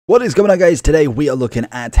What is going on, guys? Today we are looking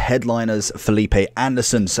at headliners Felipe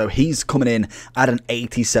Anderson. So he's coming in at an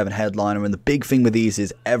 87 headliner, and the big thing with these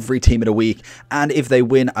is every team in a week, and if they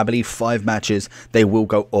win, I believe 5 matches, they will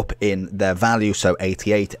go up in their value, so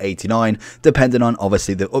 88, 89, depending on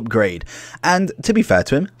obviously the upgrade. And to be fair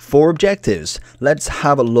to him, 4 objectives. Let's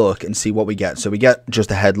have a look and see what we get. So we get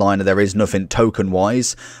just a headliner, there is nothing token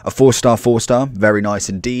wise. A 4-star, very nice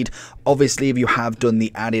indeed. Obviously, if you have done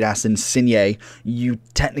the Adidas Insigne, you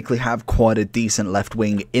technically have quite a decent left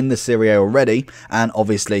wing in the Serie A already, and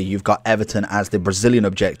obviously you've got Everton as the Brazilian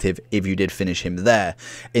objective if you did finish him there.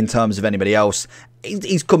 In terms of anybody else,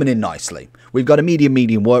 he's coming in nicely. We've got a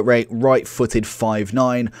medium work rate, right-footed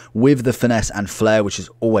 5'9", with the finesse and flair, which is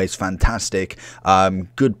always fantastic.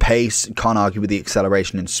 Good pace, can't argue with the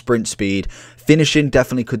acceleration and sprint speed. Finishing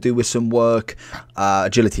definitely could do with some work.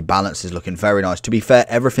 Agility balance is looking very nice. To be fair,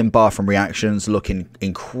 everything bar from reactions looking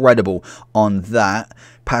incredible on that.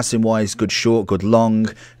 Passing wise, good short, good long.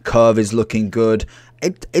 Curve is looking good.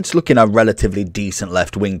 It's looking a relatively decent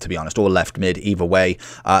left wing, to be honest, or left mid, either way.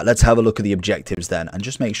 Let's have a look at the objectives then, and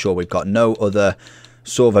just make sure we've got no other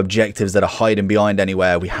sort of objectives that are hiding behind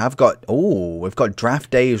anywhere. We have got, we've got draft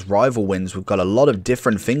days, rival wins. We've got a lot of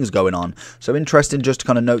different things going on. So interesting just to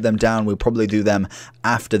kind of note them down. We'll probably do them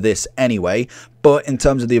after this anyway. But in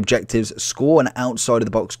terms of the objectives, score an outside of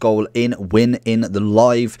the box goal win in the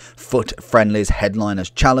live foot friendlies headliners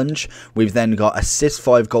challenge. We've then got assist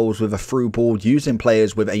 5 goals with a through ball using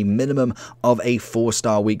players with a minimum of a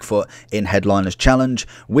 4-star weak foot in headliners challenge.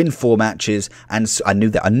 Win 4 matches, and I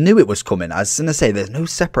knew it was coming. I was going to say there's no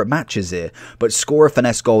separate matches here, but score a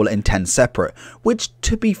finesse goal in 10 separate, which,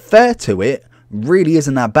 to be fair to it, really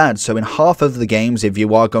isn't that bad. So in half of the games, if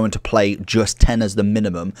you are going to play just 10 as the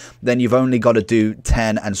minimum, then you've only got to do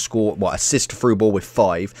 10 and score, assist through ball with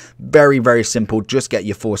 5. Very simple. Just get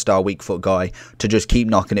your 4-star weak foot guy to just keep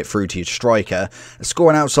knocking it through to your striker.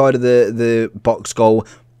 Scoring outside of the box goal,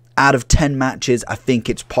 out of 10 matches, I think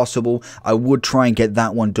it's possible. I would try and get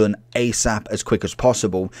that one done ASAP, as quick as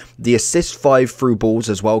possible. The assist 5 through balls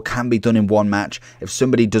as well can be done in 1 match. If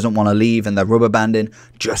somebody doesn't want to leave and they're rubber banding,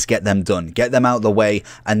 just get them done. Get them out the way,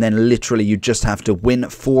 and then literally you just have to win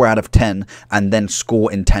 4 out of 10 and then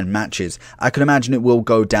score in 10 matches. I can imagine it will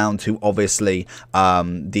go down to obviously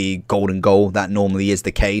the golden goal. That normally is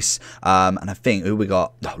the case. And I think, who we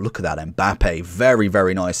got? Oh, look at that, Mbappe.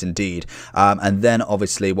 Very nice indeed. And then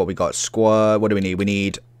obviously what we got, squad. What do we need? We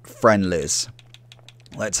need friendlies.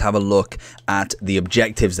 Let's have a look at the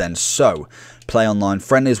objectives then. So, play online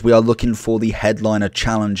friendlies. We are looking for the headliner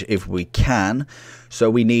challenge if we can. So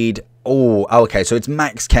we need, okay, so it's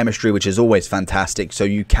max chemistry, which is always fantastic. So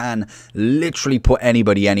you can literally put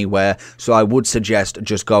anybody anywhere. So I would suggest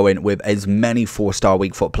just going with as many 4-star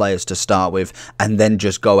weak foot players to start with, and then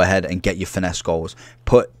just go ahead and get your finesse goals.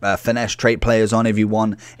 Put finesse trait players on if you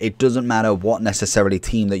want. It doesn't matter what necessarily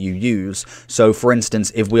team that you use. So for instance,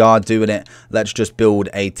 if we are doing it, let's just build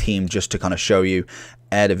a team just to kind of show you.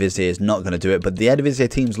 Eredivisie is not going to do it, but the Eredivisie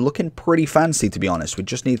team's looking pretty fancy, to be honest. We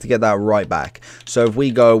just need to get that right back. So if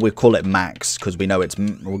we go, we call it max, because we know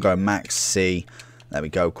we'll go max C. There we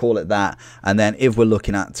go, call it that. And then if we're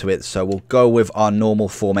looking at it, so we'll go with our normal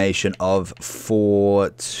formation of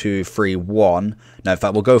 4-2-3-1. No, in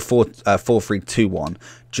fact, we'll go 4-3-2-1,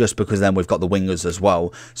 just because then we've got the wingers as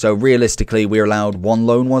well. So realistically, we're allowed 1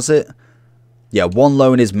 loan, was it? Yeah, 1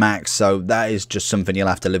 loan is max, so that is just something you'll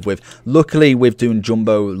have to live with. Luckily, with doing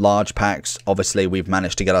jumbo large packs, obviously we've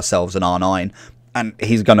managed to get ourselves an R9. And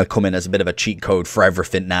he's going to come in as a bit of a cheat code for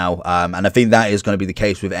everything now. And I think that is going to be the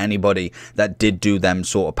case with anybody that did do them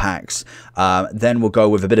sort of packs. Then we'll go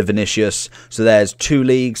with a bit of Vinicius. So there's 2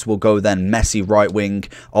 leagues. We'll go then Messi right wing.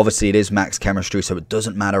 Obviously, it is max chemistry, so it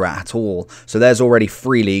doesn't matter at all. So there's already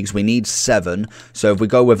 3 leagues. We need 7. So if we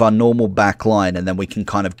go with our normal back line, and then we can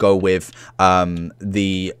kind of go with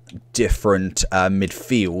the different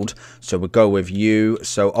midfield. So we'll go with you.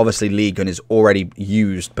 So obviously Ligon is already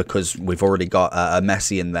used because we've already got a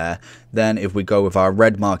Messi in there. Then if we go with our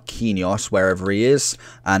red Marquinhos wherever he is,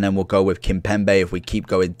 and then we'll go with Kimpembe if we keep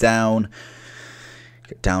going down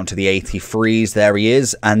to the 83s, there he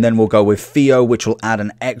is. And then we'll go with Theo, which will add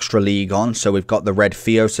an extra league on. So we've got the red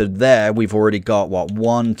Theo. So there we've already got what,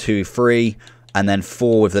 1, 2, 3, and then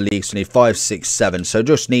 4 with the leagues. So we need 5, 6, 7. So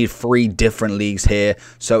just need 3 different leagues here.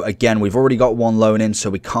 So again, we've already got 1 loan in, so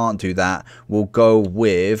we can't do that. We'll go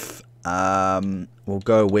with I'm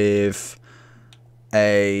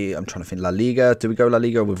trying to think, La Liga. Do we go La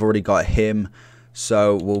Liga? We've already got him.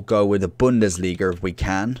 So we'll go with the Bundesliga if we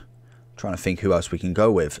can. I'm trying to think who else we can go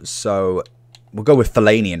with. So we'll go with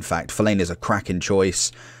Fellaini, in fact. Fellaini is a cracking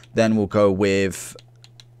choice. Then we'll go with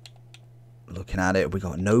looking at it, we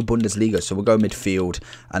got no Bundesliga, so we'll go midfield,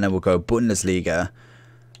 and then we'll go Bundesliga.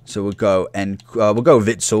 So we'll go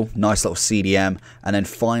Witzel, nice little CDM, and then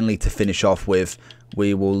finally to finish off with,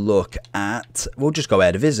 we will look at, we'll just go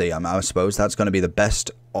Eredivisie. I suppose that's going to be the best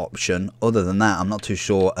option. Other than that, I'm not too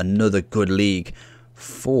sure another good league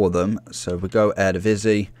for them. So we go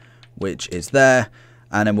Eredivisie, which is there.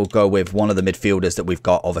 And then we'll go with one of the midfielders that we've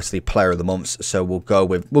got, obviously player of the month. So we'll go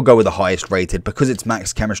with the highest rated. Because it's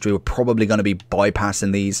max chemistry, we're probably going to be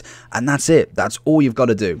bypassing these. And that's it. That's all you've got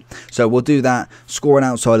to do. So we'll do that, score an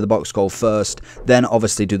outside of the box goal first, then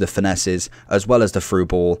obviously do the finesses as well as the through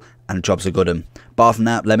ball, and jobs are good. Apart from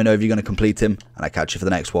that, let me know if you're going to complete him, and I'll catch you for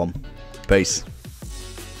the next one. Peace.